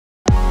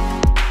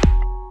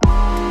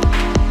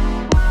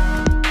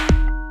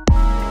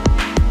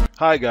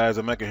Hi guys,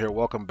 Emeka here.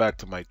 Welcome back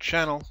to my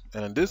channel.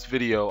 And in this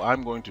video,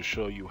 I'm going to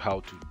show you how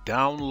to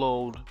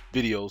download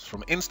videos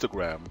from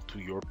Instagram to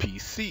your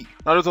PC.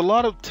 Now, there's a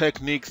lot of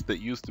techniques that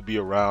used to be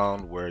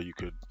around where you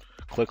could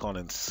click on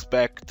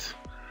inspect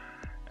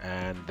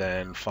and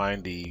then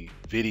find the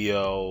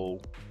video.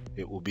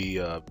 It will be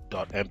a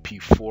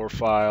 .mp4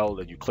 file.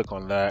 Then you click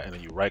on that and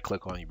then you right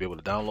click on it, you'll be able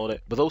to download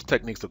it. But those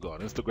techniques are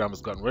gone. Instagram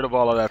has gotten rid of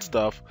all of that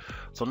stuff.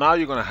 So now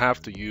you're going to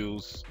have to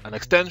use an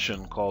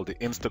extension called the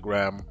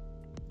Instagram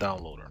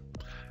downloader.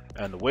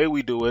 And the way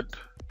we do it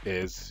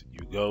is you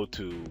go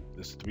to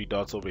this three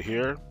dots over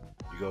here,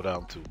 you go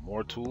down to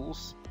more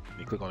tools,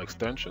 you click on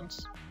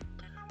extensions,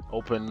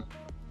 open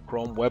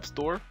Chrome Web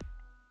Store,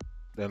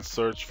 then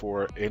search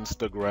for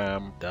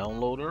Instagram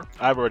downloader.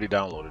 I've already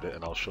downloaded it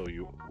and I'll show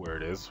you where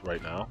it is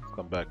right now.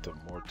 Come back to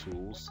more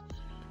tools,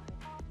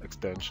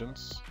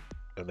 extensions,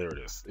 and there it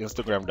is,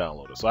 Instagram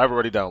downloader. So I've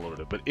already downloaded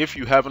it, but if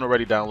you haven't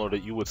already downloaded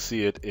it, you would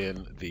see it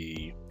in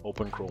the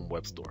open Chrome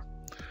Web Store.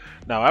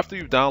 Now, after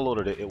you've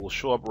downloaded it, it will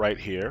show up right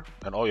here,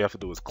 and all you have to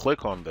do is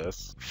click on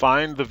this,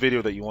 find the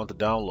video that you want to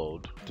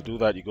download. To do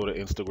that, you go to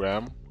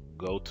Instagram,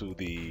 go to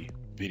the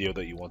video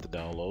that you want to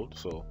download.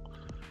 So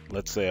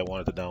let's say I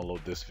wanted to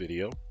download this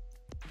video.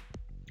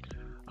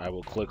 I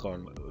will click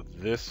on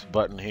this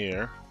button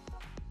here,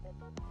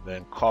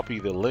 then copy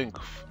the link.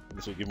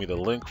 This will give me the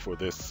link for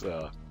this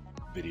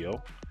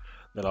video.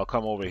 Then I'll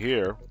come over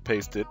here,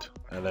 paste it,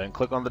 and then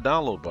click on the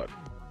download button.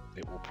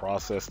 It will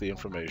process the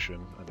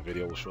information and the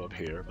video will show up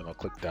here. Then I'll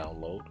click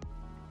download.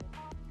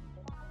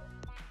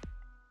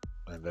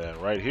 And then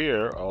right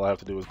here, all I have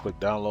to do is click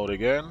download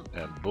again,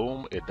 and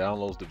boom, it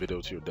downloads the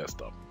video to your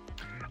desktop.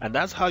 And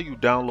that's how you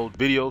download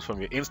videos from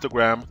your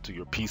Instagram to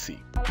your PC.